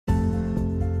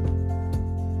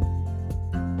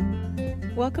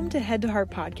Welcome to Head to Heart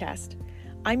Podcast.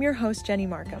 I'm your host, Jenny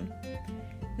Markham.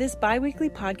 This bi-weekly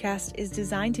podcast is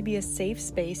designed to be a safe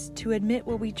space to admit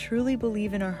what we truly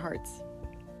believe in our hearts.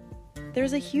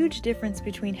 There's a huge difference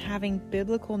between having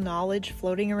biblical knowledge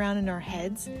floating around in our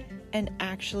heads and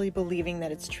actually believing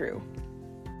that it's true.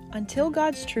 Until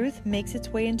God's truth makes its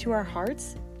way into our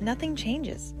hearts, nothing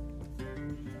changes.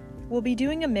 We'll be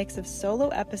doing a mix of solo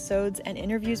episodes and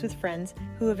interviews with friends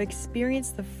who have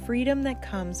experienced the freedom that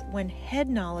comes when head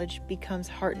knowledge becomes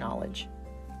heart knowledge.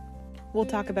 We'll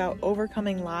talk about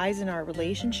overcoming lies in our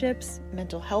relationships,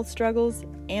 mental health struggles,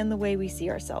 and the way we see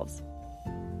ourselves.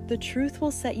 The truth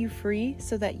will set you free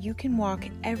so that you can walk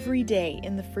every day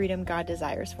in the freedom God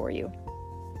desires for you.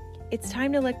 It's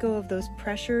time to let go of those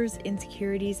pressures,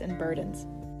 insecurities, and burdens.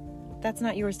 That's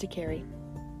not yours to carry.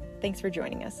 Thanks for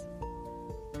joining us.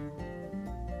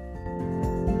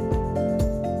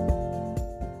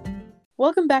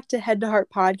 Welcome back to Head to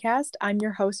Heart Podcast. I'm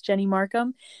your host, Jenny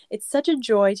Markham. It's such a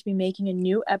joy to be making a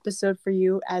new episode for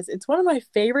you, as it's one of my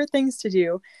favorite things to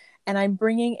do, and I'm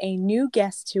bringing a new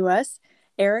guest to us.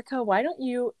 Erica, why don't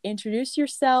you introduce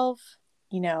yourself,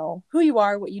 who you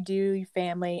are, what you do, your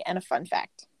family, and a fun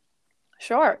fact.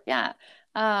 Sure, yeah.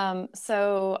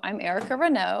 So I'm Erica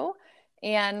Renaud,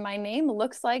 and my name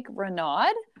looks like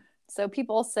Renaud. So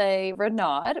people say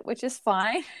Renaud, which is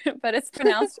fine, but it's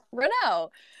pronounced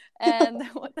Renaud. And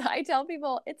I tell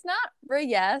people it's not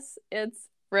Reyes, it's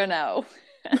Renaud.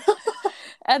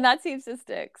 And that seems to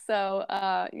stick. So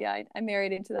I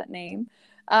married into that name.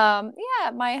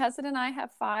 My husband and I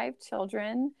have 5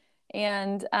 children.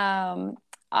 And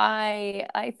I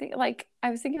think, I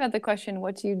was thinking about the question,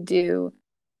 what do you do?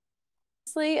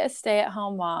 Mostly a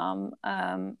stay-at-home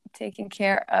mom, taking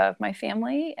care of my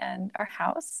family and our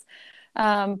house.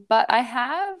 But I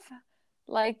have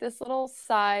this little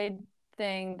side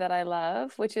thing that I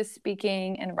love, which is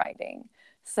speaking and writing.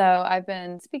 So I've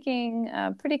been speaking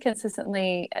pretty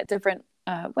consistently at different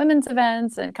women's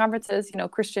events and conferences,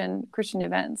 Christian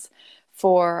events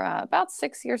for about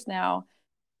 6 years now.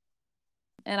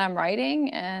 And I'm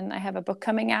writing, and I have a book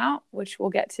coming out, which we'll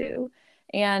get to.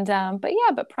 And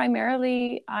but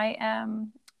primarily I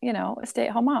am, a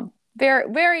stay-at-home mom.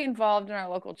 Very, very involved in our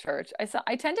local church. I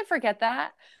tend to forget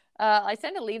that. I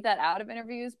tend to leave that out of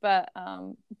interviews, but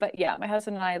yeah, my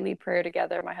husband and I lead prayer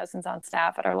together. My husband's on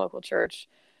staff at our local church.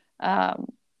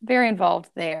 Very involved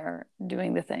there,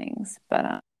 doing the things.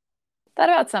 But that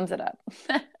about sums it up.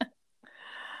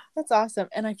 That's awesome.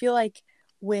 And I feel like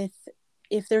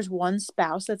if there's one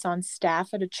spouse that's on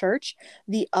staff at a church,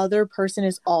 the other person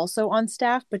is also on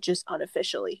staff, but just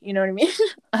unofficially. You know what I mean?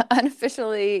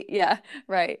 Unofficially, yeah,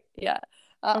 right, yeah.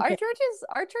 Okay.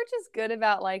 Our church is good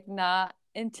about not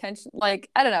intention, I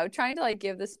don't know, trying to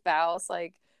give the spouse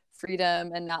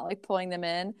freedom and not pulling them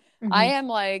in. Mm-hmm. I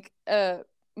am a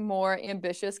more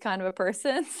ambitious kind of a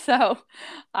person, so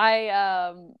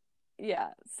I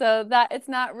so that it's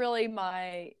not really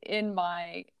my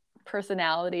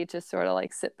personality to sort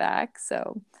of sit back.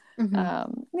 So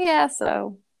mm-hmm.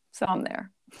 So I'm there.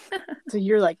 So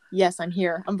you're yes, I'm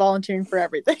here. I'm volunteering for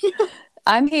everything.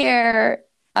 I'm here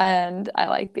and I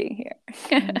like being here.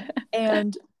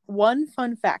 And one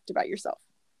fun fact about yourself.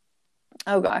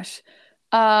 Oh gosh.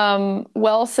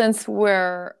 Well, since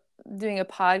we're doing a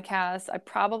podcast,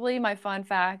 my fun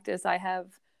fact is I have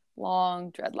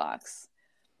long dreadlocks,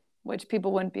 which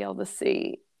people wouldn't be able to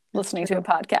see listening to a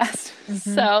podcast.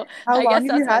 Mm-hmm. So how long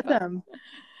have you had them?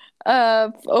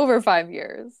 Over 5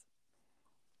 years.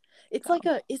 It's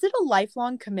is it a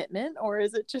lifelong commitment, or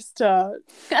is it just a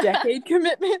decade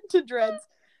commitment to dreads?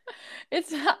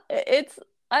 It's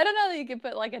I don't know that you can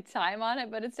put a time on it,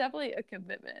 but it's definitely a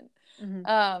commitment.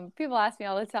 Mm-hmm. People ask me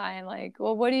all the time,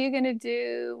 well, what are you going to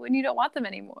do when you don't want them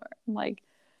anymore? I'm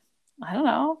I don't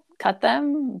know, cut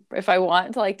them. If I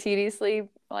want to tediously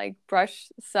brush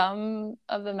some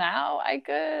of them out, I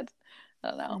could. I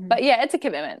don't know. Mm-hmm. But yeah, it's a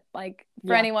commitment.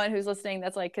 For anyone who's listening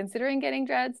that's considering getting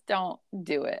dreads, don't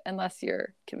do it unless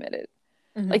you're committed.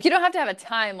 Mm-hmm. You don't have to have a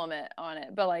time limit on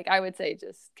it, but I would say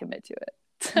just commit to it.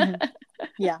 Mm-hmm.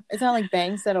 Yeah, it's not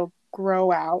bangs that'll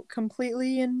grow out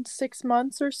completely in 6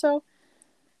 months or so.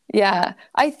 Yeah,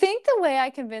 I think the way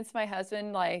I convinced my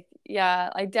husband, I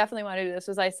definitely want to do this,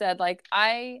 was I said,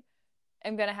 I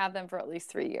am going to have them for at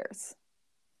least 3 years.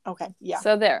 Okay, yeah.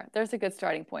 So there's a good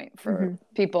starting point for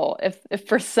people. If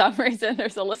for some reason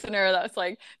there's a listener that's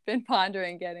been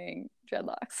pondering getting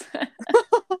dreadlocks.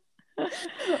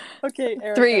 Okay,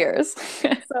 Erica. 3 years.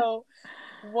 So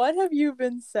what have you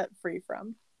been set free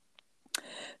from?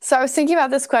 So I was thinking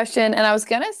about this question, and I was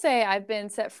going to say I've been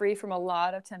set free from a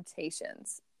lot of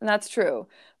temptations, and that's true.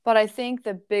 But I think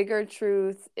the bigger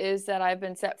truth is that I've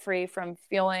been set free from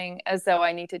feeling as though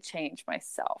I need to change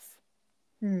myself.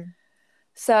 Mm.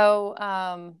 So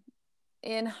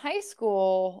in high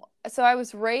school, so I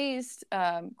was raised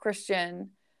Christian,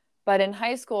 but in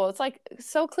high school, it's like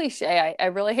so cliche. I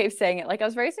really hate saying it. Like I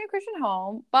was raised in a Christian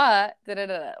home, but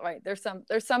right, there's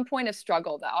some point of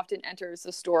struggle that often enters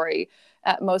the story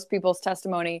at most people's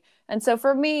testimony. And so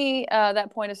for me,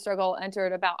 that point of struggle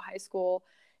entered about high school,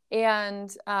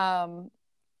 and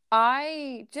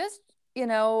I just,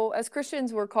 as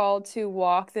Christians, we're called to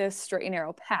walk this straight and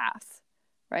narrow path,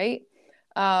 right?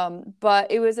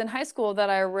 But it was in high school that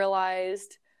I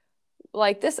realized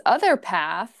like this other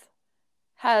path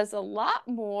has a lot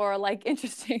more like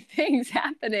interesting things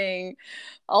happening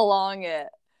along it.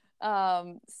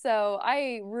 So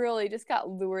I really just got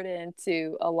lured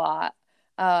into a lot.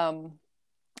 Um,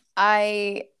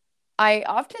 I I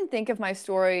often think of my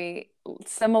story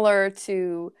similar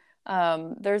to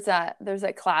there's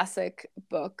that classic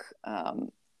book,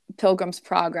 Pilgrim's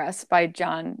Progress by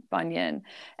John Bunyan.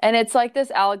 And it's like this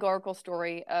allegorical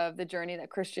story of the journey that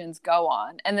Christians go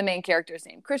on. And the main character is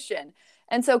named Christian.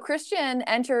 And so Christian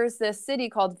enters this city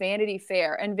called Vanity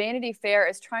Fair. And Vanity Fair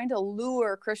is trying to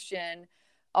lure Christian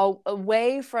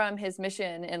away from his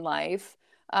mission in life,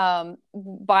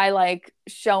 by like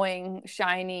showing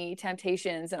shiny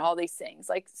temptations and all these things.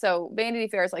 Like, so Vanity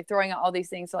Fair is like throwing out all these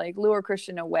things to like lure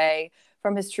Christian away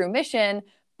from his true mission.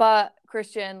 But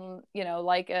Christian,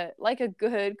 like a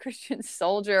good Christian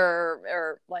soldier,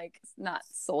 or like not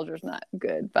soldiers, not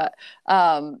good, but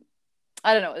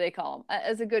I don't know what they call him.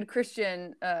 As a good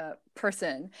Christian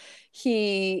person,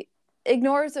 he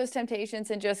ignores those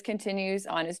temptations and just continues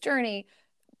on his journey.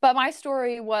 But my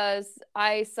story was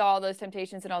I saw those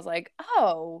temptations and I was like,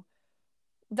 oh,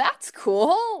 that's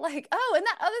cool. Like, oh, and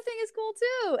that other thing is cool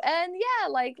too. And yeah,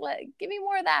 like give me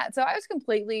more of that. So I was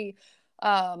completely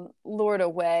lured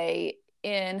away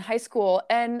in high school.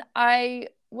 And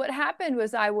what happened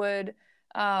was I would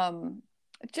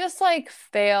just like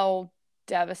fail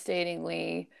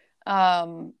devastatingly. I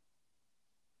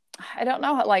don't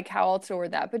know how else to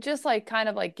word that, but just like kind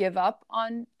of like give up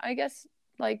on, I guess,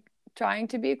 like trying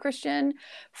to be a Christian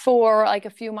for like a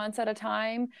few months at a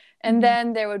time. And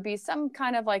then there would be some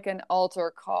kind of like an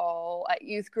altar call at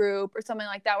youth group or something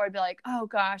like that, where I'd be like, oh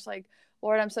gosh, like,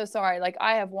 Lord, I'm so sorry. Like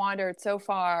I have wandered so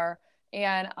far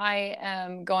and I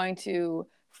am going to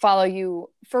follow you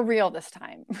for real this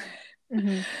time.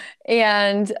 Mm-hmm.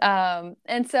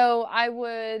 And so I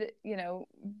would,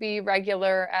 be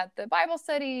regular at the Bible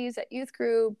studies, at youth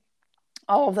group,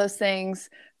 all of those things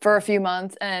for a few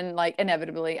months, and like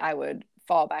inevitably I would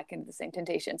fall back into the same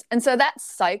temptations. And so that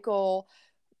cycle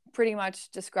pretty much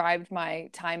described my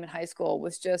time in high school,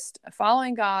 was just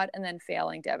following God and then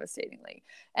failing devastatingly.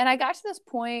 And I got to this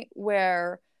point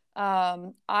where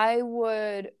I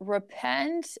would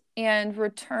repent and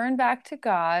return back to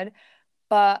God,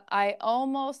 but I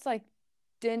almost like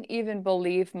didn't even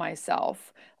believe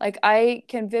myself. Like I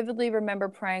can vividly remember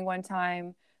praying one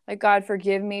time, like, God,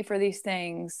 forgive me for these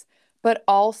things, but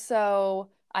also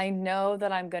I know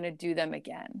that I'm going to do them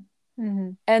again.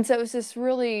 Mm-hmm. And so it was this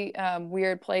really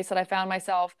weird place that I found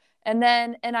myself. And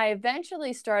I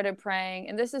eventually started praying,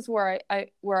 and this is where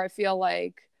I feel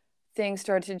like things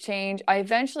started to change. I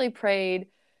eventually prayed,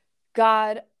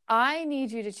 God, I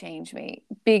need you to change me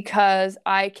because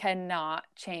I cannot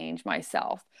change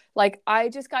myself. Like I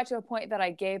just got to a point that I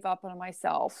gave up on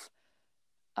myself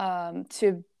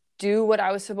to do what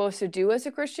I was supposed to do as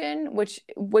a Christian, which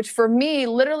for me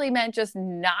literally meant just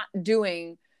not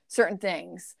doing certain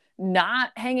things,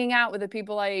 not hanging out with the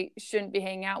people I shouldn't be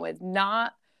hanging out with,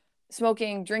 not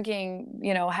smoking, drinking,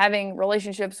 having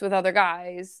relationships with other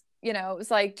guys.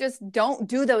 It's like, just don't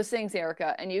do those things,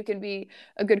 Erica, and you can be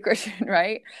a good Christian,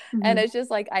 right? Mm-hmm. And it's just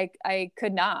like I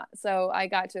could not. So I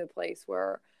got to a place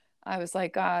where I was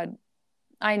like, God,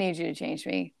 I need you to change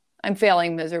me. I'm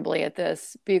failing miserably at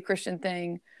this. Be a Christian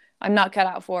thing. I'm not cut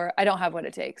out for it. I don't have what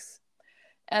it takes.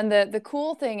 And the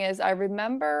cool thing is, I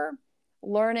remember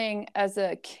learning as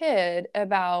a kid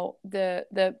about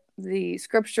the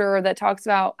scripture that talks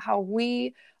about how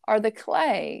we are the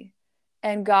clay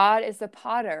and God is the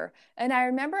potter. And I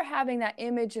remember having that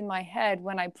image in my head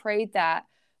when I prayed that,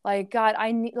 like, God,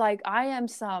 I am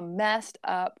some messed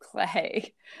up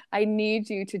clay. I need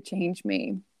you to change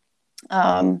me.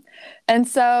 And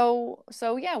so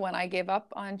yeah, when I gave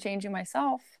up on changing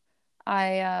myself,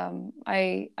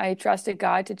 I trusted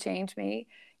God to change me.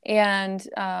 And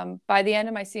by the end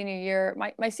of my senior year,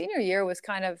 my senior year was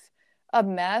kind of a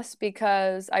mess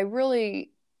because I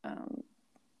really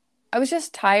I was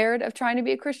just tired of trying to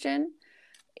be a Christian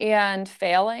and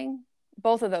failing,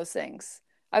 both of those things.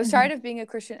 I was tired of being a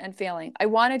Christian and failing. I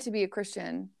wanted to be a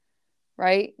Christian,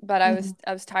 right? But I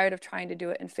was tired of trying to do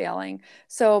it and failing.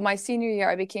 So my senior year,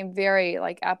 I became very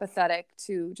like apathetic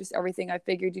to just everything. I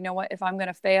figured, you know what, if I'm going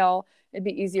to fail, it'd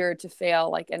be easier to fail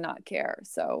like and not care.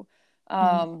 So,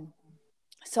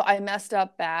 so I messed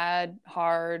up bad,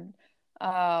 hard.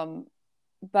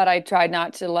 But I tried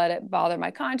not to let it bother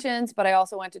my conscience. But I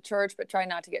also went to church, but tried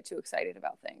not to get too excited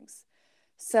about things.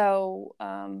 So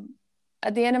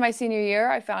at the end of my senior year,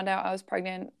 I found out I was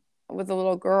pregnant with a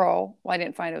little girl. Well, I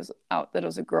didn't find out that it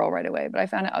was a girl right away, but I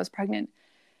found out I was pregnant.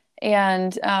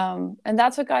 And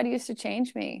that's what God used to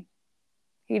change me.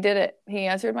 He did it. He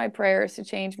answered my prayers to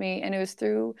change me. And it was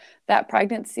through that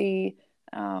pregnancy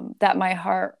that my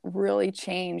heart really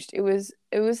changed. It was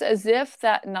as if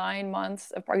that 9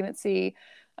 months of pregnancy,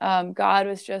 God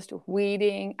was just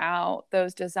weeding out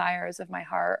those desires of my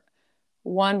heart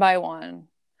one by one,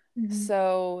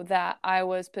 so that I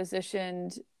was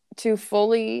positioned to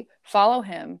fully follow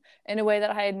him in a way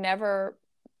that I had never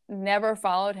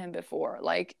followed him before,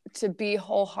 like to be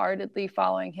wholeheartedly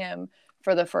following him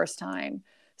for the first time.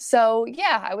 So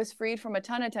yeah, I was freed from a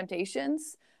ton of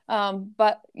temptations.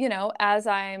 But you know, as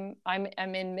I'm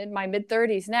in my mid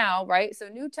 30s now, right? So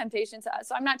new temptations.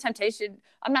 So I'm not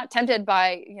tempted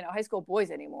by, you know, high school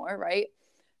boys anymore, right?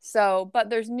 So, but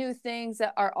there's new things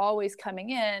that are always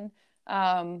coming in.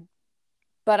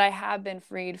 But I have been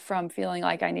freed from feeling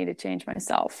like I need to change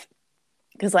myself,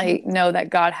 because I know that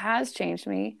God has changed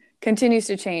me, continues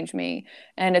to change me,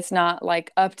 and it's not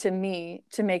like up to me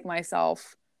to make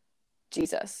myself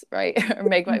Jesus, right? Or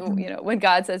make my, you know, when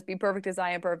God says, be perfect as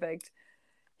I am perfect,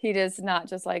 he does not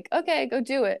just like, okay, go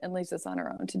do it, and leaves us on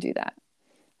our own to do that.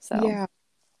 So, yeah.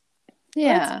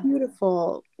 That's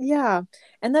beautiful. Yeah.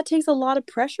 And that takes a lot of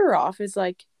pressure off. Is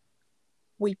like,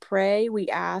 we pray, we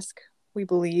ask, we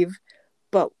believe,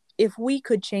 but if we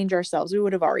could change ourselves, we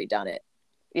would have already done it.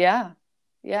 Yeah.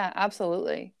 Yeah,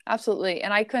 absolutely. Absolutely.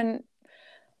 And I couldn't,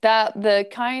 the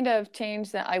kind of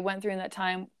change that I went through in that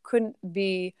time couldn't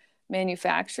be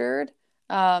manufactured.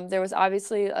 There was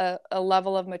obviously a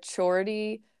level of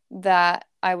maturity that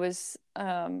I was,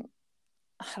 I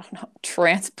don't know,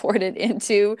 transported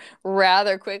into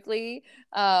rather quickly.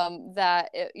 That,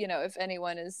 you know, if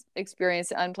anyone has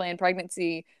experienced unplanned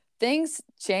pregnancy, things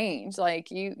change. Like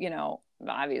you know,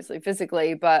 obviously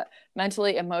physically, but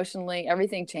mentally, emotionally,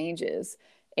 everything changes.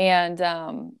 And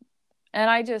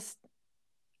I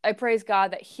praise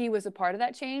God that he was a part of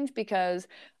that change, because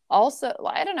also,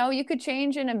 I don't know, you could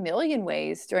change in a million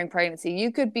ways during pregnancy.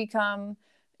 You could become,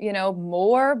 you know,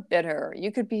 more bitter.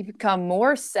 You could become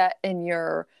more set in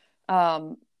your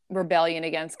rebellion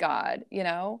against God, you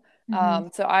know?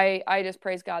 So I just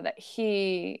praise God that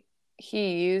he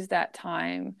used that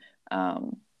time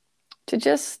to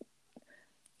just,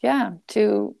 yeah,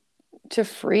 to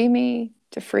free me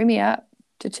up,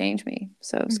 to change me.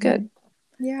 So it's good.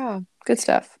 Yeah. Good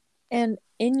stuff. And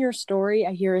in your story,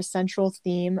 I hear a central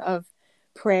theme of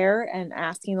prayer and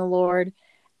asking the Lord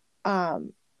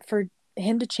for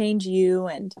him to change you,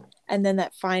 and then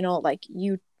that final, like,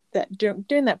 you, that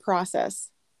during that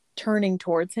process, turning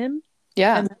towards him.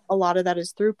 Yeah. And a lot of that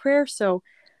is through prayer. So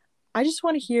I just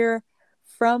want to hear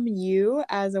from you,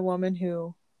 as a woman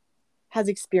who has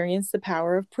experienced the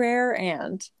power of prayer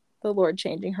and the Lord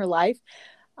changing her life.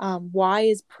 Why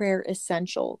is prayer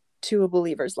essential to a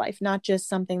believer's life? Not just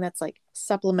something that's like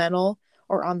supplemental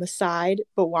or on the side,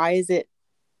 but why is it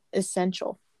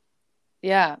essential?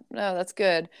 Yeah, no, that's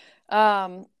good.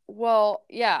 Well,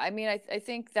 yeah, I mean, I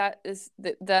think that is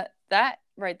that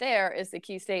right there is the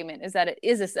key statement, is that it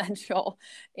is essential.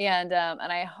 And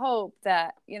I hope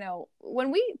that, you know,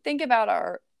 when we think about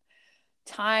our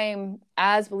time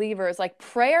as believers, like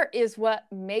prayer is what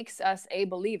makes us a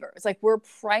believer. It's like we're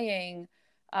praying,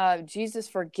 Jesus,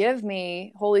 forgive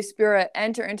me, Holy Spirit,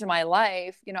 enter into my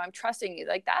life. You know, I'm trusting you.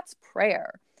 Like that's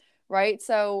prayer, right?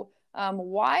 So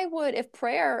why would, if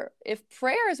prayer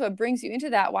is what brings you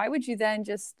into that, why would you then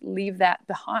just leave that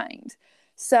behind?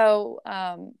 So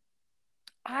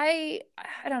I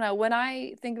don't know, when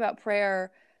I think about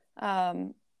prayer, a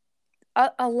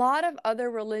lot of other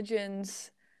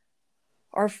religions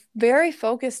are very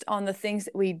focused on the things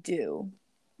that we do.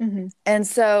 And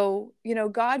so, you know,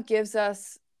 God gives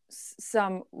us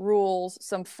some rules,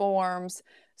 some forms,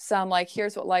 some like,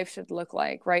 here's what life should look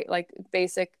like, right? Like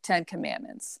basic 10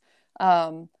 commandments.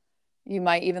 You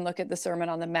might even look at the Sermon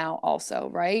on the Mount also,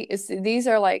 right? These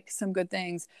are like some good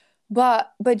things.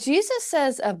 But Jesus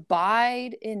says,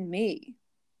 abide in me,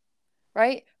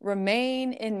 right?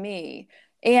 Remain in me.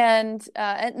 And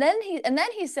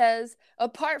then he says,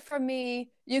 apart from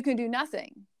me, you can do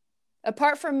nothing.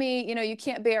 apart from me, you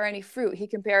can't bear any fruit. He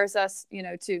compares us,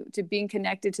 to being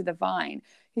connected to the vine.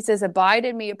 He says, abide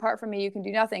in me, apart from me, you can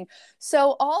do nothing.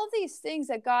 So all these things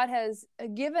that God has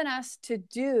given us to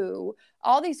do,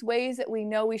 all these ways that we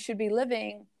know we should be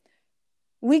living,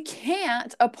 we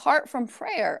can't apart from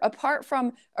prayer, apart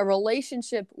from a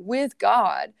relationship with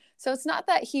God. So it's not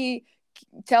that he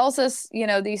tells us,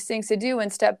 these things to do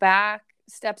and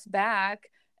steps back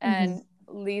and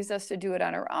leaves us to do it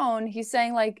on our own. He's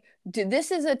saying, like,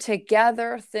 this is a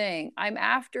together thing. I'm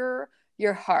after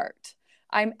your heart.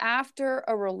 I'm after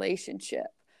a relationship.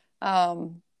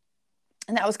 And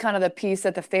that was kind of the piece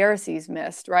that the Pharisees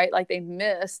missed, right? Like, they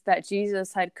missed that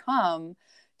Jesus had come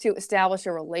to establish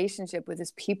a relationship with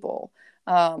his people,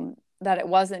 that it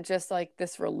wasn't just like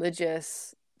this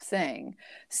religious thing.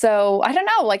 So I don't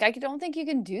know, like, I don't think you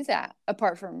can do that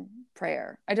apart from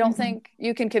prayer. I don't think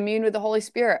you can commune with the Holy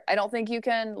Spirit. I don't think you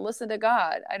can listen to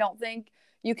God. I don't think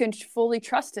you can fully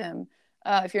trust him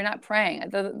if you're not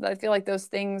praying. I feel like those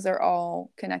things are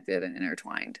all connected and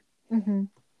intertwined.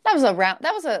 That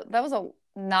was a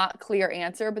not clear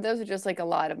answer, but those are just like a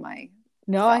lot of my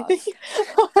thoughts.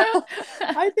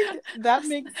 I think that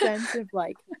makes sense of,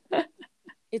 like,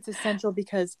 it's essential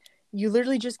because you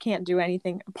literally just can't do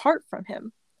anything apart from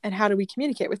him. And how do we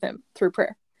communicate with him? Through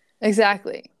prayer.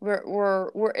 Exactly.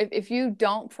 If you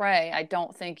don't pray, I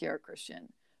don't think you're a Christian,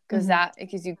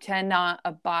 because you cannot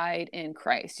abide in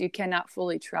Christ. You cannot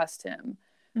fully trust him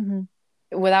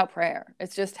without prayer.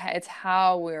 It's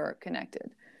how we're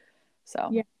connected.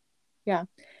 So yeah.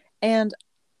 And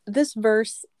this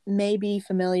verse may be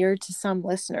familiar to some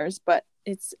listeners, but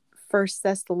it's First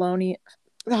Thessalonians.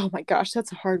 Oh my gosh,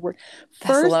 that's a hard word.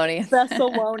 Thessalonians. 5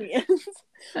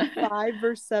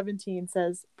 verse 17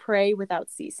 says, pray without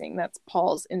ceasing. That's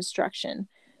Paul's instruction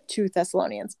to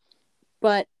Thessalonians.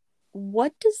 But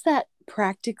what does that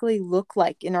practically look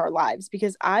like in our lives?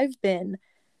 Because I've been,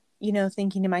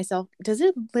 thinking to myself, does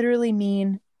it literally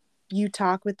mean you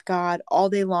talk with God all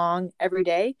day long, every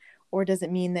day? Or does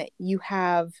it mean that you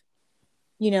have,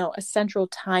 a central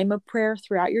time of prayer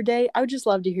throughout your day? I would just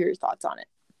love to hear your thoughts on it.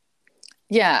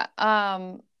 Yeah.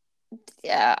 I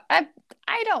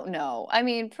don't know. I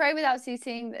mean, pray without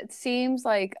ceasing, it seems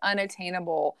like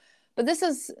unattainable, but this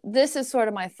is sort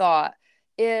of my thought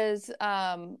is,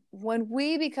 when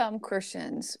we become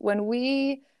Christians, when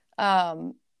we,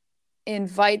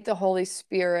 invite the Holy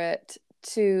Spirit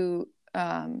to,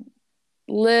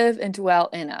 live and dwell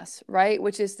in us, right?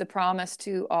 Which is the promise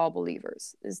to all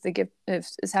believers, is the gift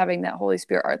is having that Holy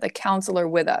Spirit, or the counselor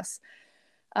with us.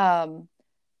 I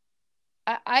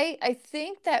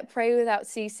think that pray without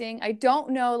ceasing, I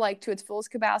don't know, like, to its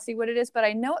fullest capacity what it is, but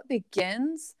I know it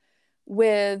begins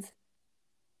with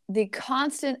the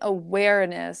constant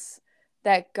awareness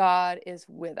that God is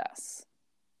with us.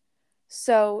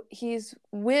 So he's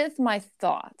with my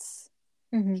thoughts.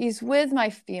 He's with my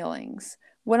feelings.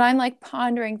 When I'm, like,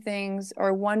 pondering things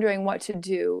or wondering what to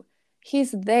do,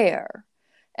 he's there.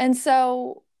 And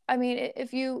so, I mean,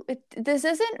 this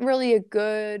isn't really a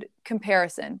good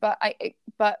comparison, but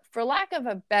for lack of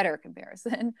a better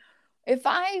comparison, if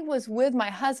I was with my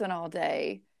husband all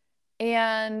day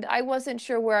and I wasn't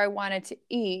sure where I wanted to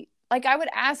eat, like, I would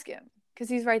ask him because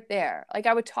he's right there. Like,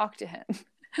 I would talk to him.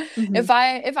 If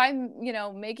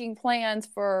I'm, making plans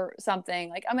for something,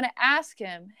 like, I'm going to ask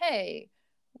him, hey,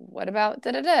 what about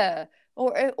da da da?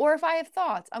 Or if I have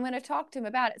thoughts, I'm going to talk to him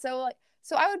about it. So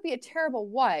I would be a terrible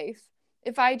wife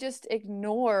if I just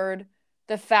ignored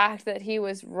the fact that he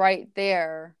was right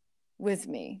there with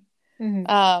me.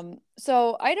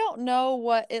 So I don't know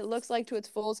what it looks like to its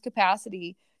fullest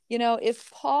capacity. If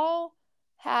Paul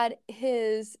had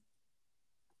his,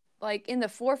 like, in the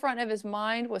forefront of his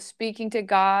mind was speaking to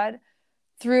God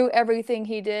through everything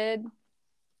he did,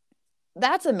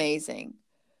 that's amazing.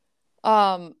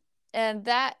 And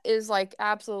that is, like,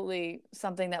 absolutely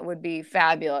something that would be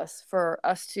fabulous for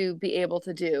us to be able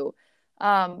to do.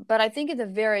 But I think at the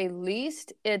very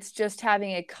least, it's just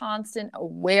having a constant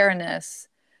awareness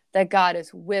that God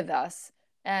is with us.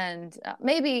 And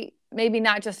maybe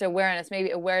not just awareness, maybe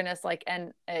awareness, like,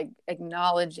 and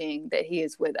acknowledging that he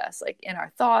is with us, like, in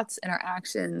our thoughts, in our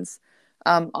actions,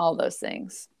 all those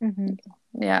things.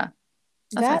 Yeah.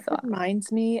 That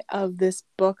reminds me of this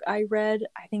book I read,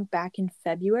 I think back in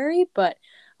February, but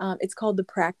it's called The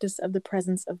Practice of the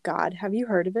Presence of God. Have you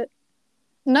heard of it?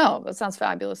 No, that sounds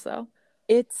fabulous though.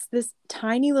 It's this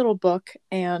tiny little book,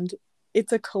 and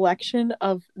it's a collection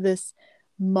of this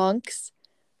monk's,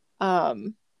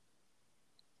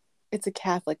 it's a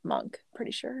Catholic monk,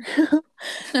 pretty sure.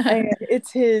 And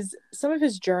it's some of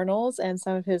his journals and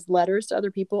some of his letters to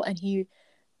other people, and he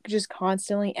just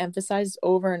constantly emphasizes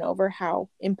over and over how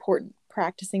important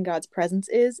practicing God's presence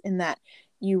is, in that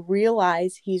you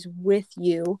realize he's with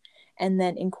you and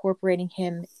then incorporating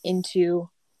him into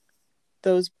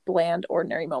those bland,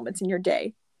 ordinary moments in your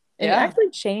day. And it actually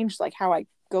changed like how I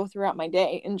go throughout my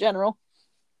day in general.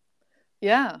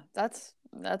 Yeah, that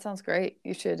sounds great.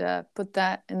 You should put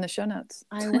that in the show notes.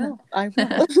 I will.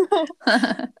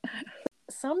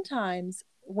 Sometimes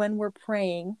when we're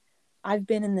praying, I've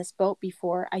been in this boat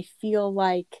before. I feel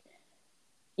like,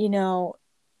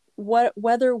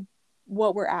 whether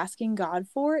what we're asking God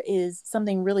for is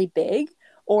something really big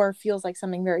or feels like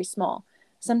something very small.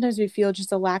 Sometimes we feel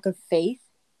just a lack of faith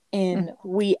in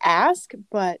we ask,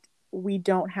 but we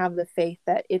don't have the faith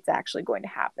that it's actually going to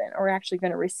happen or actually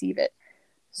going to receive it.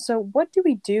 So what do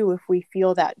we do if we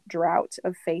feel that drought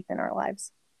of faith in our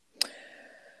lives?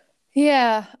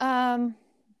 Yeah.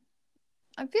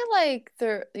 I feel like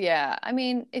I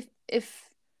mean,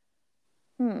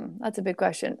 that's a big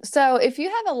question. So if you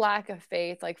have a lack of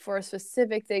faith, like for a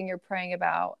specific thing you're praying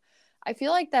about, I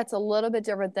feel like that's a little bit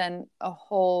different than a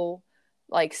whole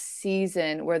like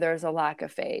season where there's a lack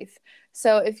of faith.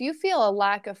 So if you feel a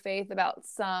lack of faith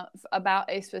about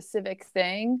a specific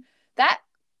thing, that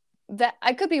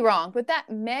I could be wrong, but that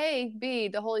may be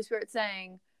the Holy Spirit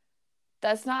saying,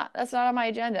 that's not on my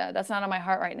agenda. That's not on my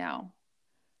heart right now.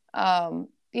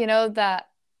 That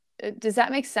does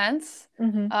that make sense?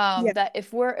 That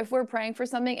if we're praying for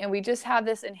something and we just have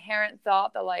this inherent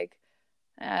thought that like,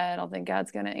 I don't think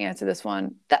God's going to answer this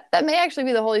one, that may actually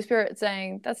be the Holy Spirit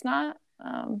saying that's not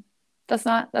in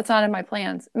my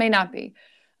plans. It may not be.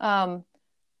 I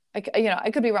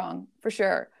could be wrong for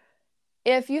sure.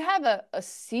 If you have a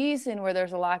season where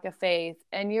there's a lack of faith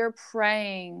and you're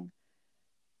praying,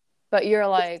 but you're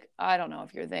like, I don't know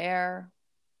if you're there.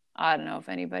 I don't know if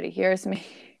anybody hears me.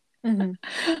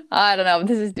 I don't know if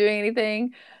this is doing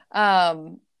anything.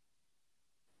 My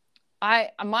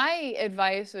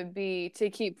advice would be to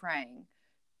keep praying,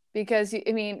 because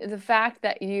the fact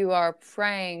that you are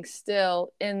praying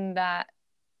still in that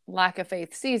lack of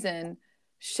faith season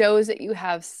shows that you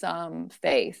have some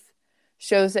faith,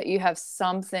 shows that you have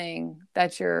something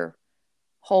that you're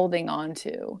holding on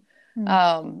to.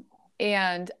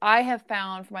 And I have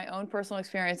found from my own personal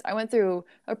experience, I went through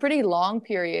a pretty long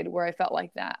period where I felt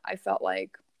like that. I felt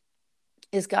like,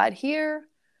 is God here?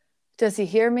 Does he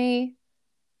hear me?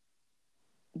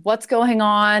 What's going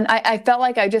on? I felt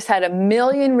like I just had a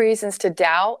million reasons to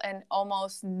doubt and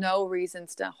almost no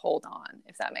reasons to hold on,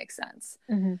 if that makes sense.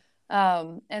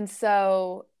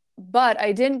 But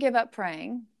I didn't give up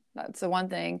praying. That's the one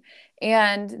thing.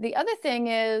 And the other thing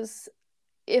is,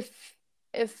 if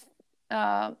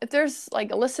there's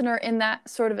like a listener in that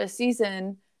sort of a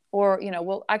season, or,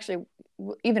 well, actually,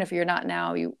 even if you're not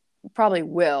now, you probably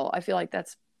will. I feel like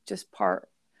that's just part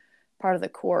of the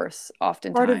course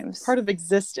oftentimes. Part of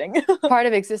existing. Part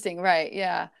of existing, right.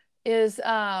 Yeah. Is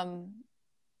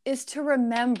to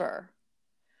remember,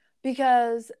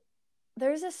 because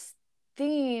there's this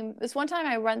theme. This one time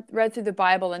I read through the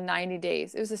Bible in 90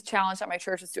 days. It was this challenge that my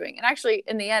church was doing. And actually,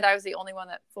 in the end, I was the only one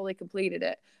that fully completed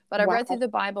it. But I read through the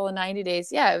Bible in 90 days.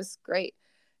 Yeah, it was great.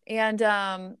 And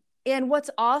what's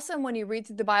awesome when you read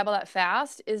through the Bible that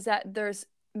fast is that there's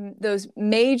those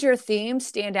major themes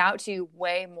stand out to you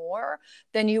way more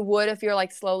than you would if you're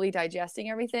like slowly digesting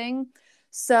everything.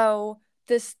 So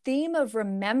this theme of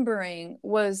remembering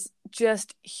was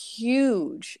just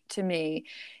huge to me.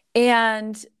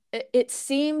 And it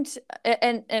seemed,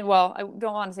 and well, I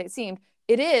don't want to say it seemed,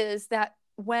 it is that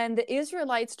when the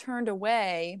Israelites turned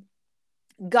away,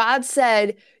 God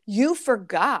said, you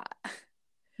forgot.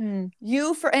 And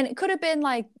it could have been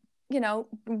like,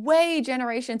 way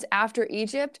generations after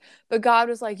Egypt, but God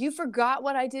was like, you forgot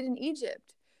what I did in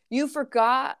Egypt. You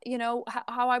forgot,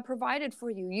 how I provided for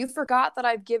you. You forgot that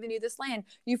I've given you this land.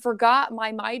 You forgot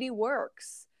my mighty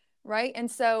works, right? And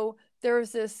so there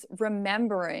was this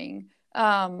remembering.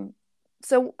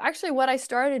 So actually what I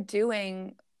started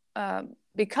doing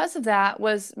because of that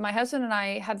was my husband and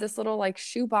I have this little like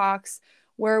shoebox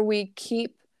where we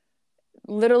keep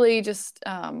literally just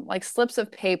like slips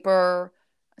of paper,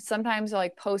 sometimes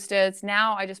like Post-its.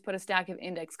 Now I just put a stack of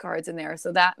index cards in there.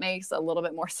 So that makes a little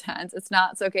bit more sense. It's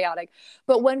not so chaotic.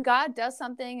 But when God does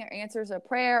something or answers a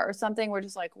prayer or something, we're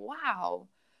just like, wow,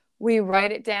 we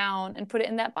write it down and put it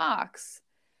in that box.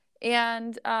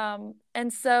 And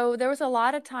so there was a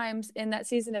lot of times in that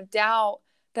season of doubt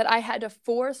that I had to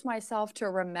force myself to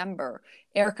remember.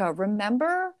 Erica,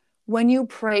 remember when you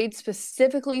prayed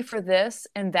specifically for this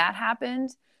and that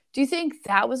happened? Do you think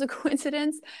that was a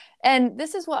coincidence? And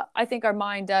this is what I think our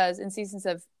mind does in seasons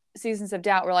of seasons of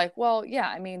doubt, we're like, well, yeah,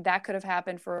 I mean, that could have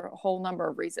happened for a whole number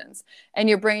of reasons. And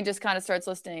your brain just kind of starts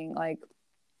listing like,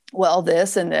 well,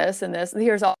 this and this and this, and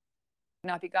here's all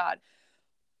not be God.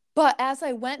 But as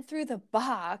I went through the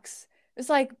box, it's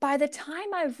like by the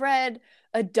time I've read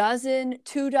a dozen,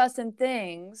 2 dozen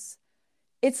things,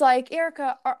 it's like,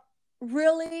 Erica,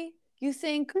 really? You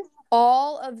think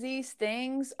all of these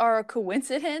things are a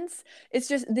coincidence? It's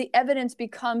just the evidence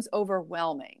becomes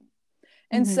overwhelming.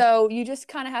 And Mm-hmm. so you just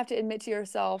kind of have to admit to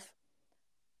yourself,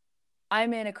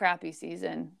 I'm in a crappy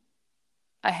season.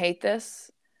 I hate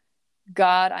this.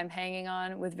 God, I'm hanging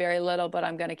on with very little, but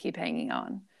I'm going to keep hanging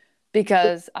on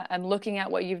because I'm looking at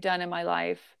what you've done in my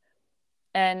life.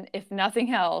 And if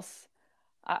nothing else,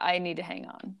 I need to hang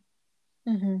on.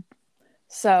 Mm-hmm.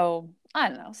 So I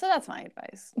don't know. So that's my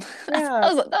advice.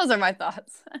 Yeah, those are my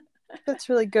thoughts. that's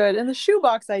really good. And the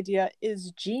shoebox idea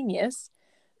is genius.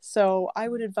 So I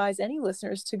would advise any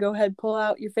listeners to go ahead, pull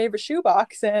out your favorite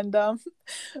shoebox and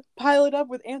pile it up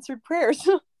with answered prayers.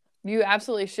 You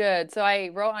absolutely should. So I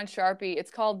wrote on Sharpie, it's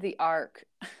called the Ark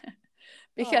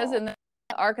because in the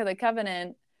Ark of the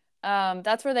Covenant,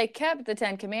 that's where they kept the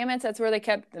 10 Commandments. That's where they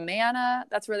kept the manna.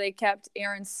 That's where they kept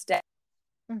Aaron's staff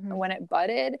when it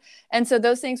budded. And so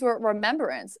those things were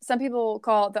remembrance. Some people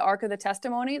call it the Ark of the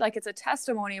Testimony, like it's a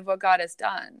testimony of what God has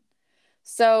done.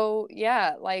 So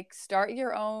yeah, like start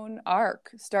your own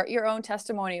ark, start your own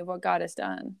testimony of what God has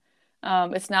done.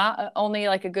 It's not only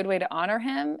like a good way to honor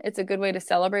him, it's a good way to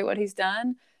celebrate what he's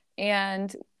done.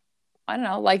 And I don't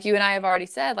know, like you and I have already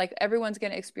said, like everyone's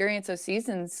going to experience those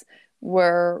seasons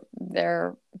where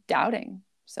they're doubting.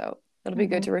 So it'll be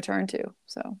good to return to.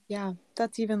 So yeah,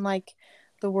 that's even like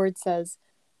the word says,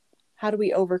 how do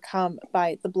we overcome?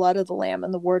 By the blood of the Lamb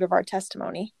and the word of our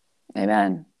testimony.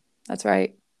 amen. That's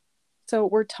right. So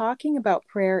we're talking about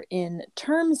prayer in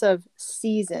terms of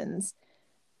seasons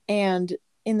and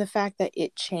in the fact that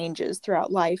it changes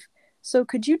throughout life. So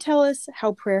could you tell us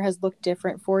how prayer has looked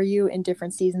different for you in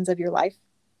different seasons of your life?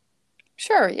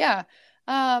 Sure. Yeah.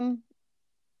 Um,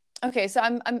 okay. So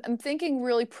I'm thinking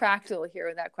really practical here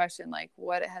with that question, like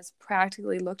what it has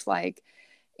practically looked like.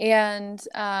 And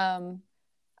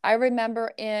I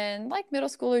remember in like middle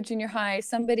school or junior high,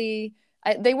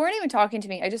 they weren't even talking to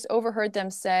me. I just overheard them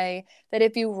say that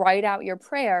if you write out your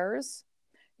prayers,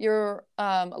 you're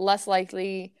less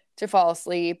likely to fall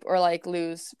asleep or like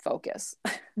lose focus,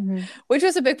 Mm-hmm. which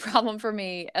was a big problem for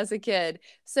me as a kid.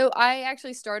 So I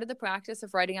actually started the practice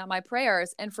of writing out my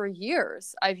prayers. And for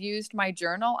years, I've used my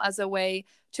journal as a way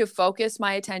to focus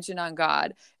my attention on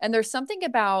God. And there's something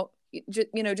about,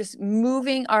 just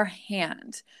moving our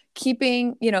hand,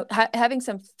 keeping, having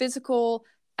some physical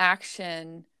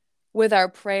action with our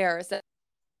prayers that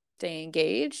stay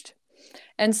engaged.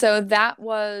 And so that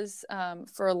was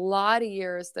for a lot of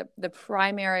years the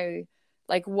primary,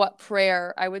 like what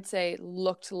prayer I would say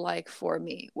looked like for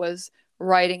me was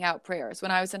writing out prayers.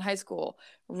 When I was in high school,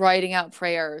 writing out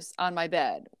prayers on my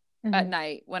bed at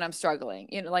night when I'm struggling,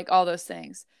 like all those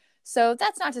things. So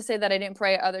that's not to say that I didn't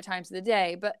pray at other times of the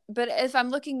day, but if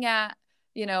I'm looking at,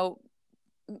 if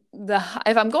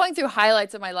I'm going through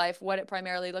highlights of my life, what it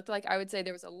primarily looked like, I would say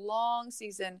there was a long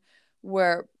season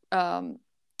where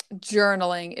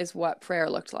journaling is what prayer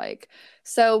looked like.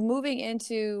 So moving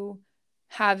into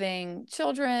having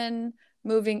children,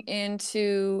 moving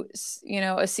into,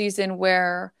 a season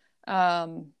where, I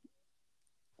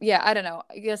don't know,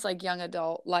 I guess like young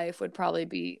adult life would probably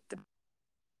be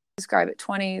describe it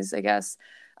 20s, I guess,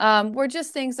 where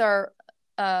just things are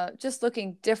just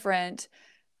looking different.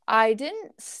 I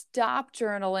didn't stop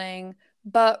journaling,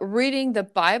 but reading the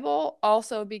Bible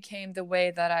also became the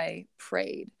way that I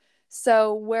prayed.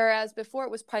 So whereas before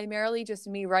it was primarily just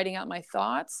me writing out my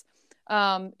thoughts,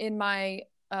 in my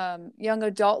young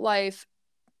adult life,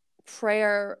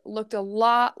 prayer looked a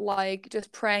lot like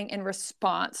just praying in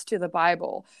response to the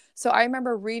Bible. So I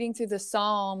remember reading through the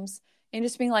Psalms and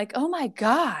just being like, oh my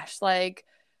gosh, like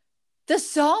the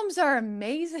Psalms are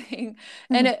amazing.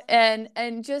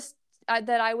 And just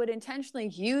that I would intentionally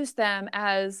use them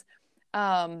as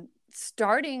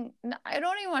starting, I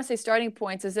don't even want to say starting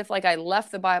points as if like I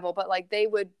left the Bible, but like they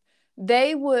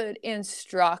would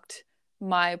instruct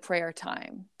my prayer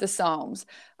time, the Psalms.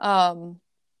 And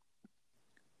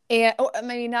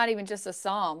maybe not even just the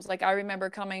Psalms. Like I remember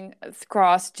coming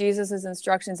across Jesus's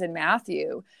instructions in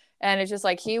Matthew, and it's just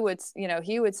like he would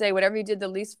say, whatever you did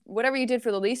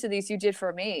for the least of these, you did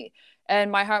for me.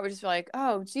 And my heart would just be like,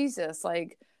 oh Jesus,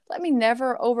 like let me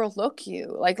never overlook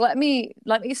you. Like let me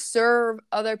serve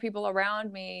other people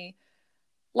around me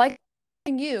like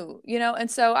you.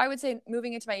 And so I would say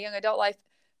moving into my young adult life,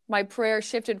 my prayer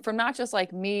shifted from not just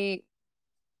like me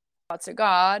to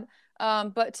God,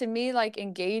 But to me, like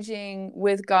engaging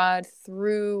with God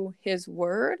through his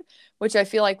word, which I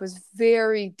feel like was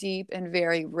very deep and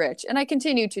very rich. And I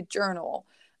continue to journal.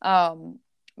 Well,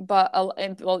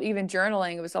 even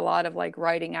journaling, it was a lot of like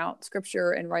writing out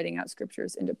scripture and writing out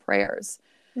scriptures into prayers.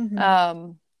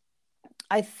 Mm-hmm.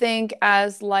 I think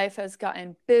as life has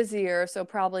gotten busier, so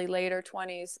probably later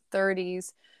 20s,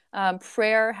 30s,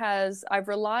 I've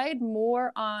relied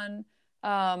more on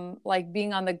like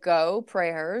being on the go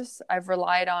prayers. I've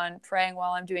relied on praying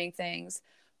while I'm doing things.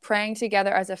 Praying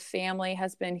together as a family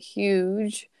has been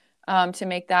huge, to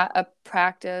make that a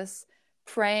practice.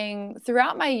 Praying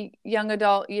throughout my young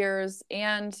adult years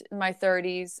and my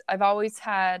 30s, I've always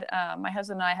had, my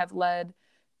husband and I have led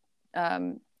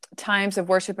um, times of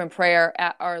worship and prayer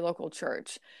at our local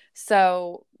church.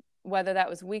 So whether that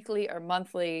was weekly or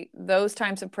monthly, those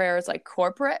times of prayers, like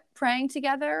corporate praying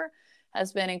together,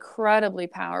 has been incredibly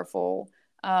powerful,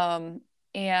 and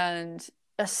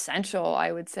essential,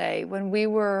 I would say. When we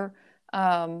were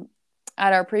at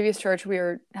our previous church, we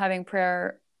were having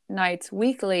prayer nights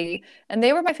weekly, and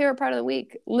they were my favorite part of the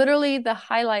week, literally the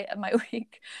highlight of my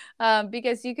week,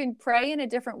 because you can pray in a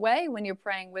different way when you're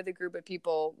praying with a group of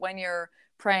people, when you're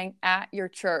praying at your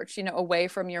church, away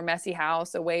from your messy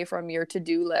house, away from your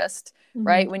to-do list,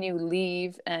 right? When you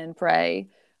leave and pray.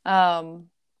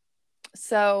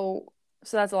 So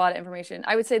that's a lot of information.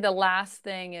 I would say the last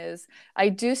thing is I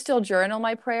do still journal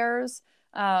my prayers,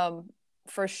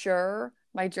 for sure.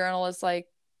 My journal is like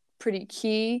pretty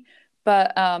key,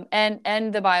 but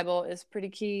and the Bible is pretty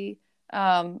key.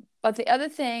 But the other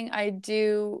thing I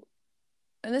do,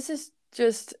 and this is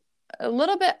just a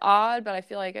little bit odd, but I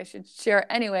feel like I should share it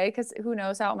anyway, because who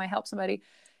knows how it might help somebody,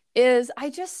 is I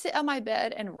just sit on my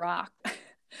bed and rock.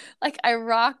 Like I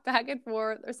rock back and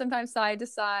forth, or sometimes side to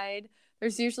side.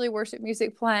 There's usually worship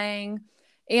music playing.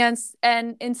 And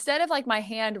instead of like my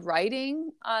hand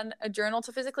writing on a journal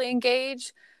to physically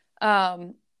engage,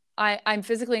 I'm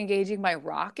physically engaging by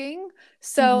rocking.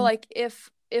 So like if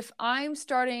my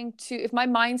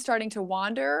mind's starting to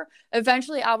wander,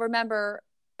 eventually I'll remember,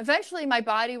 eventually my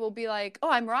body will be like, oh,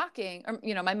 I'm rocking. Or,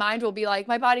 my mind will be like,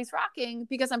 my body's rocking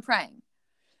because I'm praying.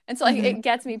 And so like it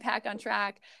gets me back on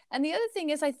track. And the other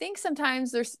thing is, I think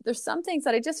sometimes there's some things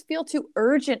that I just feel too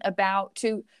urgent about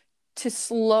to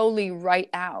slowly write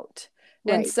out.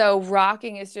 Right. And so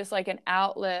rocking is just like an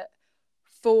outlet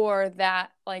for that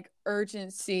like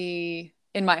urgency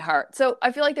in my heart. So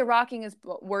I feel like the rocking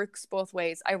works both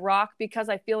ways. I rock because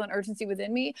I feel an urgency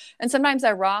within me. And sometimes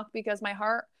I rock because my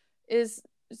heart is,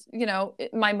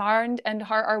 my mind and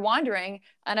heart are wandering.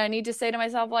 And I need to say to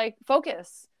myself, like,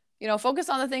 focus. Focus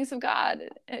on the things of God,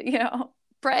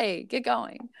 pray, get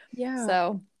going. Yeah.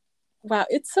 So. Wow.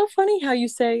 It's so funny how you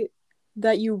say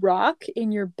that you rock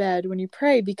in your bed when you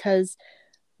pray, because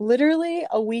literally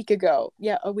a week ago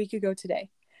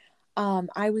today,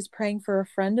 I was praying for a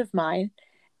friend of mine.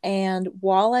 And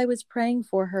while I was praying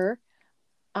for her,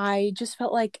 I just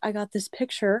felt like I got this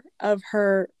picture of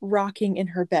her rocking in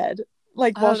her bed.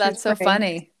 Like, while that's so praying.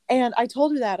 Funny. And I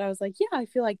told her that. I was like, yeah, I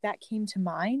feel like that came to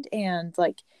mind. And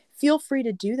like, feel free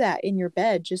to do that in your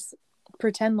bed. Just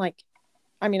pretend like,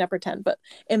 not pretend, but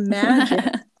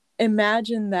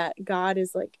imagine that God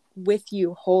is like with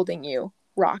you, holding you,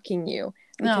 rocking you,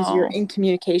 because you're in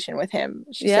communication with him.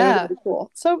 She said it was really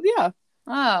cool. So yeah.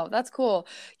 Oh, that's cool.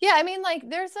 Yeah, I mean, like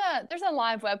there's a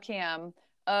live webcam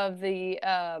of the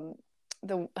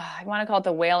I want to call it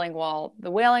the Wailing Wall, the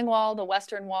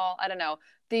Western Wall. I don't know,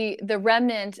 the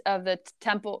remnant of the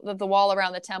temple, of the wall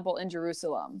around the temple in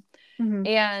Jerusalem.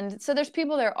 And so there's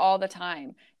people there all the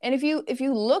time. And if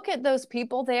you look at those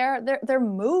people there, they're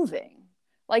moving.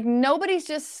 Like nobody's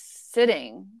just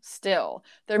sitting still.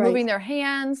 They're moving their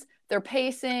hands, they're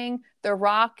pacing, they're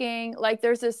rocking. Like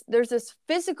there's this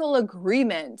physical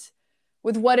agreement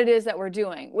with what it is that we're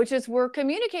doing, which is we're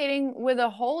communicating with a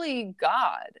holy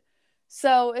God.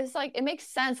 So it's like, it makes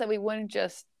sense that we wouldn't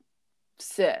just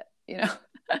sit,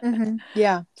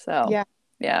 Yeah. So,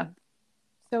 yeah.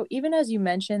 So even as you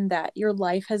mentioned that your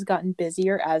life has gotten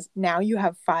busier as now you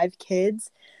have 5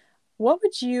 kids, what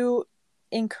would you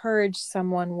encourage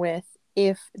someone with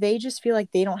if they just feel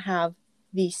like they don't have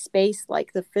the space,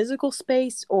 like the physical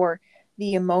space or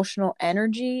the emotional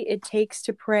energy it takes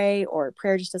to pray, or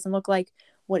prayer just doesn't look like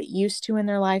what it used to in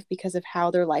their life because of how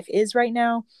their life is right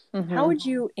now? How would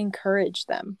you encourage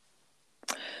them?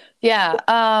 Yeah.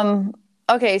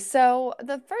 Okay, so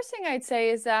the first thing I'd say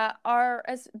is that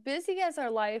as busy as our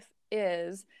life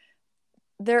is,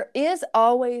 there is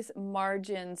always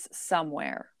margins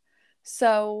somewhere.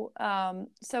 So I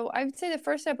would say the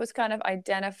first step was kind of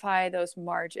identify those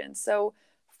margins. So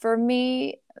for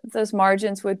me, those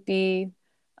margins would be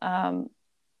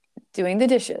doing the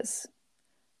dishes,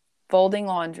 folding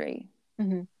laundry,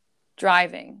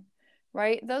 driving,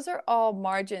 right? Those are all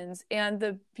margins. And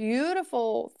the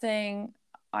beautiful thing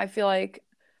I feel like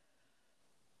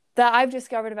that I've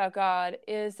discovered about God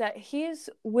is that he's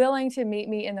willing to meet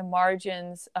me in the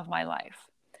margins of my life.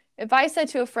 If I said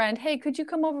to a friend, hey, could you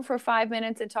come over for 5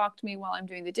 minutes and talk to me while I'm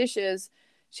doing the dishes?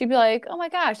 She'd be like, oh my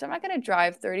gosh, I'm not going to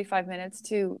drive 35 minutes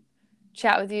to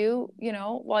chat with you,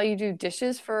 while you do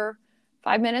dishes for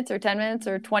 5 minutes or 10 minutes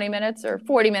or 20 minutes or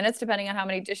 40 minutes, depending on how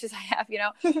many dishes I have,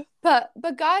 but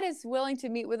God is willing to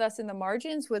meet with us in the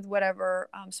margins with whatever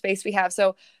space we have.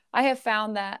 So I have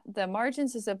found that the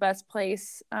margins is the best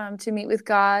place to meet with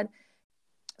God.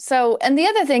 So, and the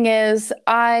other thing is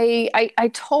I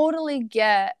totally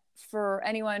get for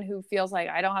anyone who feels like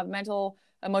I don't have mental,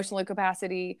 emotional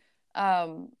capacity.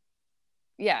 Like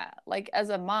as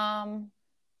a mom,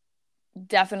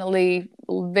 definitely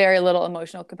very little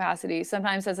emotional capacity.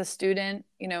 Sometimes as a student,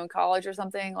 in college or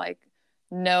something, like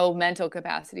no mental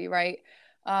capacity, right?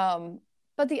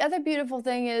 But the other beautiful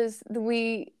thing is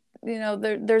there's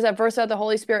that verse about the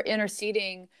Holy Spirit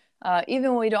interceding,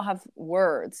 even when we don't have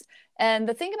words. And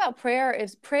the thing about prayer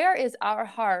is our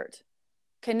heart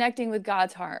connecting with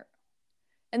God's heart.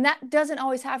 And that doesn't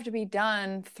always have to be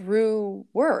done through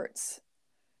words.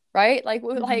 Right? Like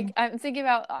I'm thinking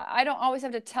about, I don't always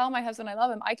have to tell my husband I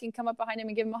love him. I can come up behind him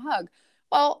and give him a hug.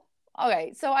 Well,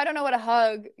 okay. So I don't know what a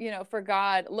hug, for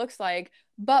God looks like,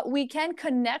 but we can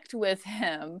connect with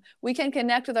him. We can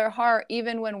connect with our heart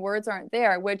even when words aren't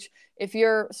there, which if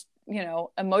you're,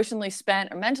 emotionally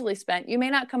spent or mentally spent, you may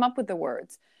not come up with the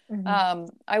words.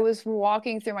 I was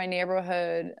walking through my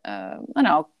neighborhood, I don't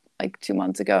know, like 2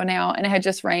 months ago now, and it had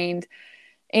just rained.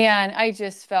 And I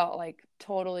just felt like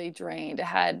totally drained. I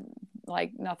had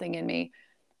like nothing in me.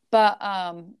 But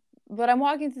I'm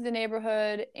walking through the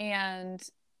neighborhood and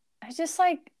I just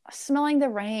like smelling the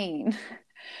rain.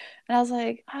 And I was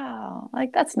like, oh,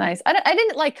 like that's nice. I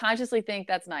didn't like consciously think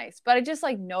that's nice, but I just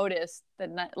like noticed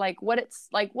that like what it's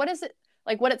like, what is it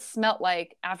like what it smelled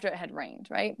like after it had rained,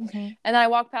 right? And then I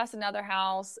walked past another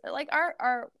house. Like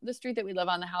the street that we live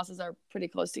on, the houses are pretty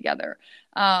close together.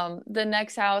 The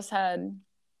next house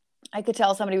I could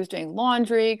tell somebody was doing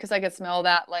laundry because I could smell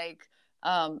that like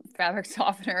fabric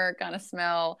softener kind of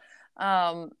smell.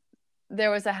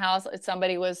 There was a house,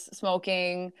 somebody was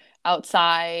smoking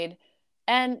outside.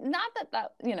 And not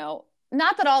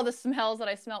that all the smells that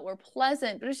I smelled were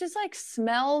pleasant, but it's just like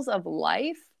smells of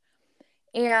life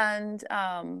and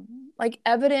like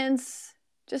evidence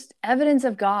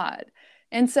of God.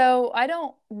 And so I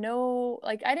don't know,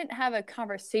 like I didn't have a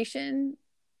conversation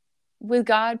with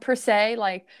God per se,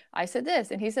 like I said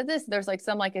this and he said this. There's like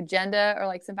some like agenda or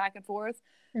like some back and forth.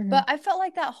 But I felt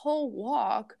like that whole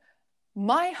walk,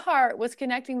 my heart was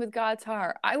connecting with God's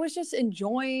heart. I was just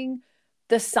enjoying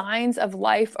the signs of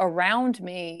life around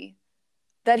me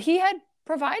that he had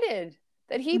provided,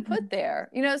 that he put there.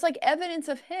 It's like evidence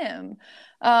of him.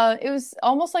 It was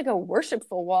almost like a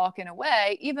worshipful walk in a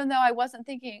way, even though I wasn't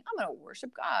thinking, I'm going to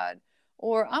worship God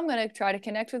or I'm going to try to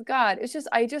connect with God.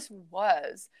 I just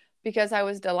was, because I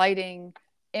was delighting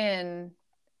in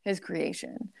his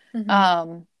creation.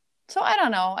 So I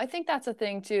don't know. I think that's a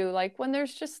thing too. Like when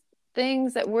there's just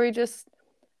things that we're just,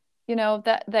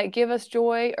 that give us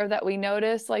joy or that we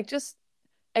notice, like just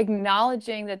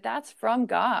acknowledging that that's from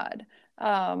God.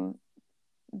 Having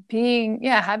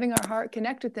our heart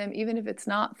connect with him, even if it's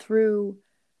not through,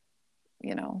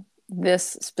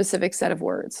 this specific set of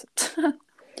words.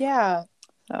 Yeah.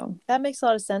 So that makes a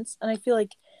lot of sense. And I feel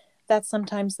like that's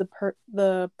sometimes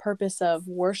the purpose of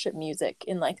worship music,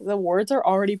 in like the words are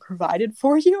already provided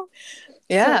for you.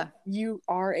 Yeah. So you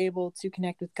are able to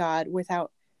connect with God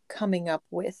without coming up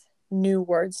with new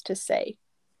words to say.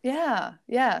 Yeah.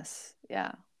 Yes.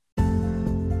 Yeah.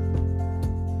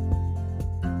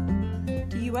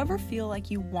 Do you ever feel like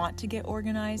you want to get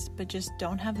organized but just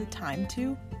don't have the time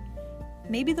to?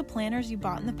 Maybe the planners you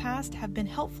bought in the past have been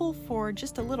helpful for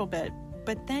just a little bit,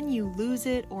 but then you lose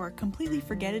it or completely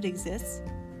forget it exists?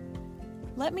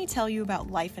 Let me tell you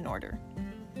about Life in Order.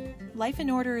 Life in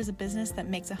Order is a business that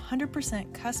makes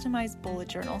 100% customized bullet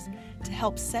journals to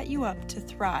help set you up to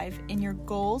thrive in your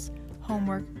goals,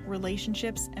 homework,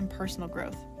 relationships, and personal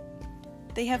growth.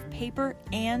 They have paper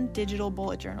and digital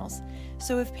bullet journals,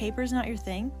 so if paper is not your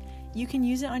thing, you can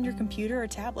use it on your computer or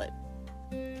tablet.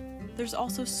 There's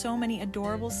also so many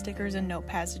adorable stickers and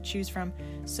notepads to choose from,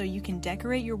 so you can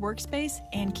decorate your workspace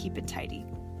and keep it tidy.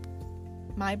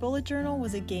 My bullet journal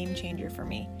was a game changer for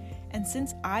me, and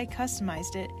since I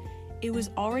customized it, it was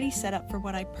already set up for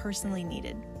what I personally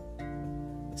needed.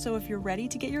 So if you're ready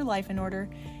to get your life in order,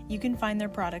 you can find their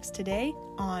products today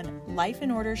on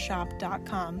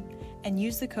lifeinordershop.com and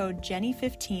use the code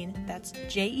JENNY15, that's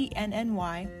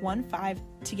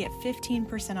JENNY15, to get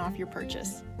 15% off your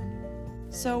purchase.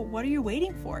 So what are you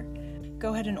waiting for?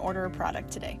 Go ahead and order a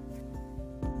product today.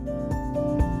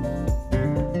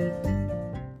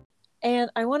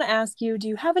 And I want to ask you, do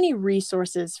you have any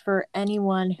resources for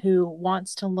anyone who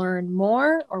wants to learn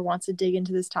more or wants to dig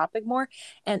into this topic more?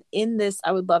 And in this,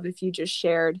 I would love if you just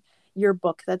shared your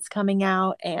book that's coming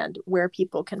out and where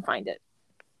people can find it.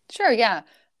 Sure, yeah.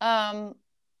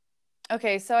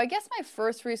 Okay, so I guess my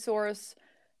first resource,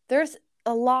 there's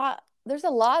a lot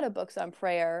of books on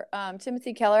prayer.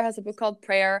 Timothy Keller has a book called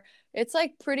Prayer. It's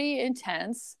like pretty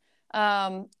intense.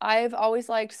 I've always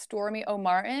liked Stormy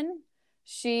O'Martin.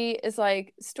 She is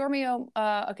like Stormy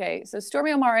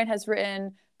O'Martin has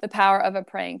written The Power of a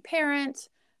Praying Parent,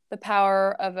 The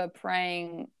Power of a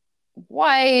Praying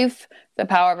Wife, The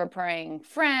Power of a Praying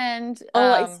Friend.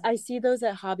 I see those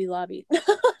at Hobby Lobby.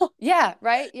 Yeah,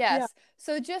 right? Yes. Yeah.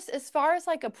 So just as far as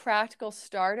like a practical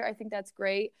starter, I think that's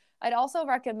great. I'd also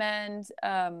recommend,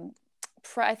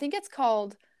 I think it's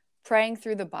called Praying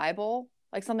Through the Bible,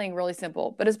 like something really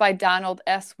simple, but it's by Donald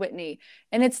S. Whitney.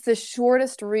 And it's the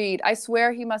shortest read. I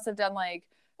swear he must have done like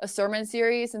a sermon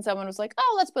series and someone was like,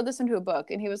 oh, let's put this into a book.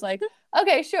 And he was like,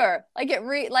 okay, sure. I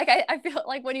feel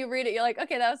like when you read it, you're like,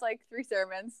 okay, that was like 3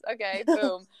 sermons. Okay,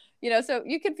 boom. So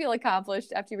you can feel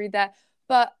accomplished after you read that.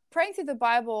 But Praying Through the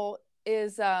Bible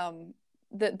is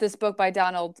this book by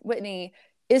Donald Whitney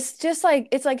is just like,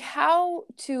 it's like how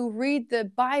to read the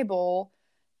Bible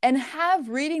and have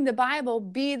reading the Bible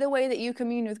be the way that you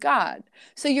commune with God.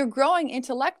 So you're growing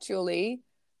intellectually,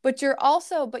 but your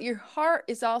heart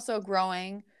is also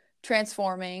growing,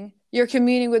 transforming. You're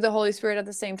communing with the Holy Spirit at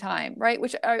the same time, right?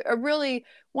 Which I really,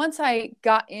 once I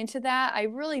got into that, I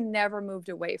really never moved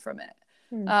away from it.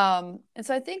 And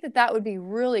so I think that would be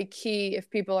really key if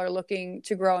people are looking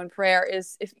to grow in prayer,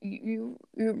 is if you're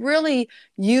really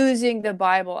using the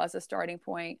Bible as a starting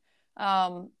point.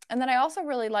 And then I also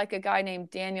really like a guy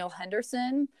named Daniel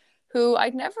Henderson, who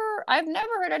I've never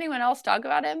heard anyone else talk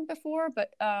about him before,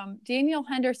 but Daniel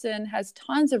Henderson has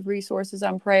tons of resources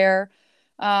on prayer.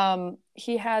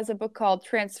 He has a book called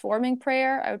Transforming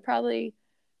Prayer.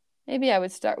 Maybe I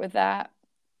would start with that.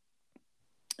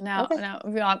 Now,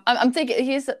 I'm thinking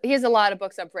he has a lot of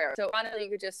books on prayer. So honestly, you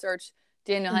could just search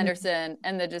Daniel Henderson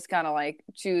and then just kind of like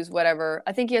choose whatever.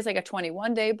 I think he has like a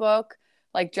 21-day book,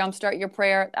 like Jumpstart Your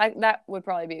Prayer. That would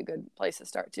probably be a good place to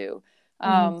start too.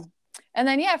 And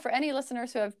then, for any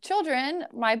listeners who have children,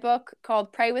 my book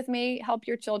called Pray With Me, Help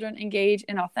Your Children Engage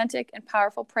in Authentic and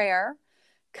Powerful Prayer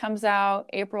comes out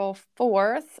April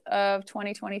 4th of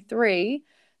 2023.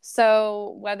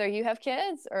 So whether you have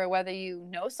kids or whether you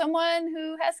know someone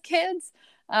who has kids,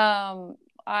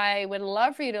 I would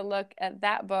love for you to look at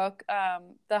that book.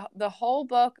 The whole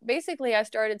book, basically I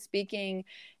started speaking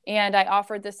and I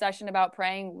offered this session about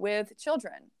praying with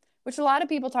children, which a lot of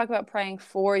people talk about praying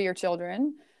for your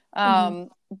children.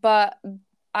 But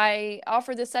I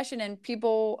offered this session and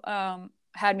people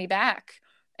had me back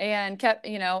and kept,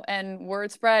 and word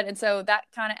spread. And so that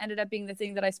kind of ended up being the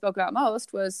thing that I spoke about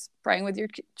most, was praying with your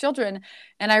children.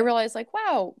 And I realized like,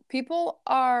 wow, people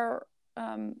are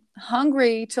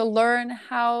hungry to learn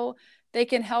how they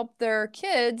can help their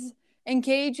kids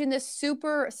engage in this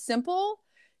super simple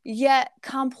yet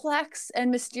complex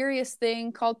and mysterious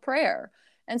thing called prayer.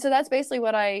 And so that's basically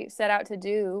what I set out to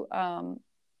do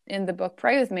in the book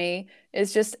Pray With Me,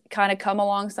 is just kind of come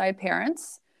alongside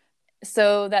parents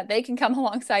so that they can come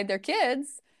alongside their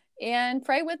kids and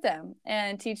pray with them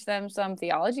and teach them some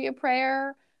theology of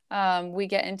prayer. We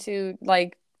get into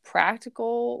like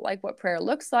practical, like what prayer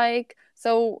looks like.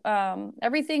 So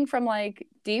everything from like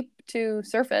deep to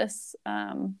surface,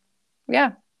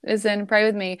 is in Pray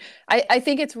With Me. I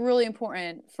think it's really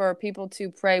important for people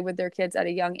to pray with their kids at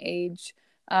a young age,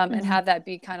 and have that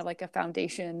be kind of like a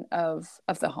foundation of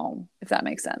the home, if that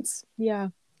makes sense. Yeah.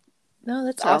 No,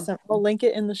 that's awesome. We'll link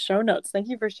it in the show notes. Thank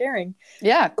you for sharing.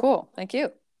 Yeah, cool. Thank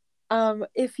you.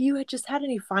 If you had just had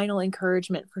any final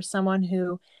encouragement for someone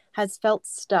who has felt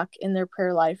stuck in their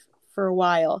prayer life for a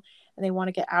while and they want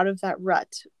to get out of that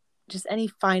rut, just any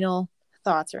final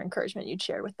thoughts or encouragement you'd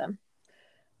share with them?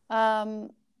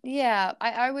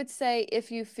 I would say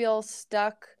if you feel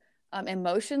stuck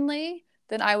emotionally,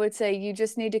 then I would say you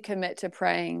just need to commit to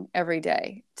praying every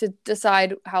day, to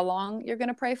decide how long you're going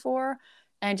to pray for,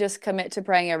 and just commit to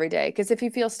praying every day. Because if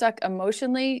you feel stuck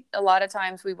emotionally, a lot of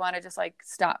times we want to just like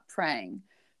stop praying,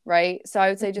 right? So I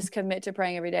would say just commit to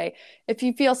praying every day. If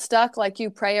you feel stuck, like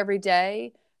you pray every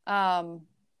day,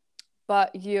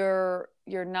 but you're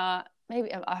not maybe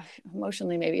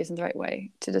emotionally maybe isn't the right way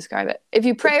to describe it. If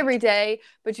you pray every day,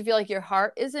 but you feel like your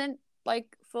heart isn't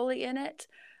like fully in it,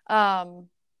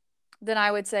 then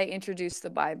I would say introduce the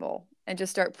Bible and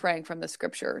just start praying from the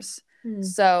scriptures.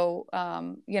 So,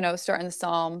 starting the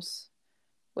Psalms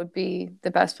would be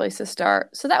the best place to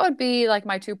start. So that would be like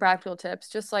my 2 practical tips,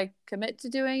 just like commit to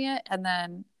doing it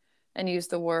and use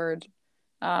the word.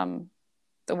 The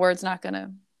word's not going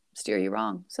to steer you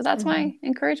wrong. So that's my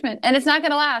encouragement, and it's not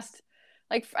going to last.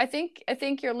 Like, I think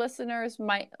your listeners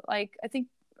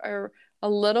are a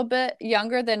little bit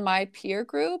younger than my peer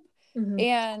group.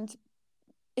 And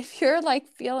if you're like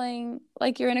feeling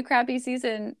like you're in a crappy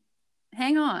season,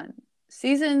 hang on.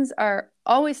 Seasons are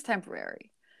always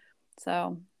temporary.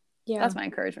 So that's my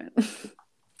encouragement.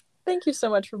 Thank you so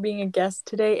much for being a guest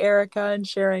today, Erica, and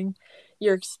sharing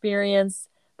your experience,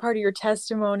 part of your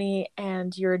testimony,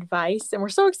 and your advice. And we're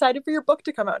so excited for your book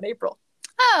to come out in April.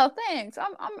 Oh, thanks.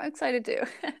 I'm excited too.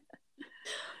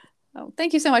 Oh,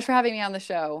 thank you so much for having me on the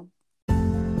show.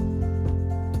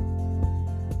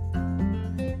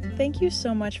 Thank you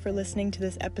so much for listening to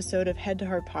this episode of Head to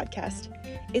Heart Podcast.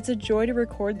 It's a joy to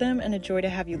record them and a joy to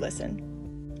have you listen.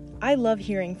 I love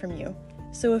hearing from you.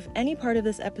 So if any part of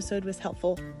this episode was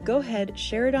helpful, go ahead,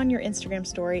 share it on your Instagram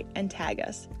story, and tag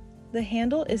us. The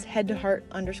handle is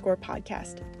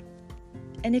headtoheart_podcast.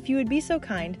 And if you would be so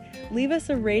kind, leave us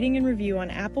a rating and review on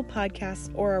Apple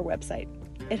Podcasts or our website.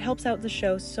 It helps out the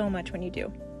show so much when you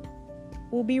do.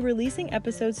 We'll be releasing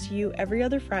episodes to you every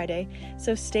other Friday,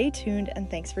 so stay tuned and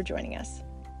thanks for joining us.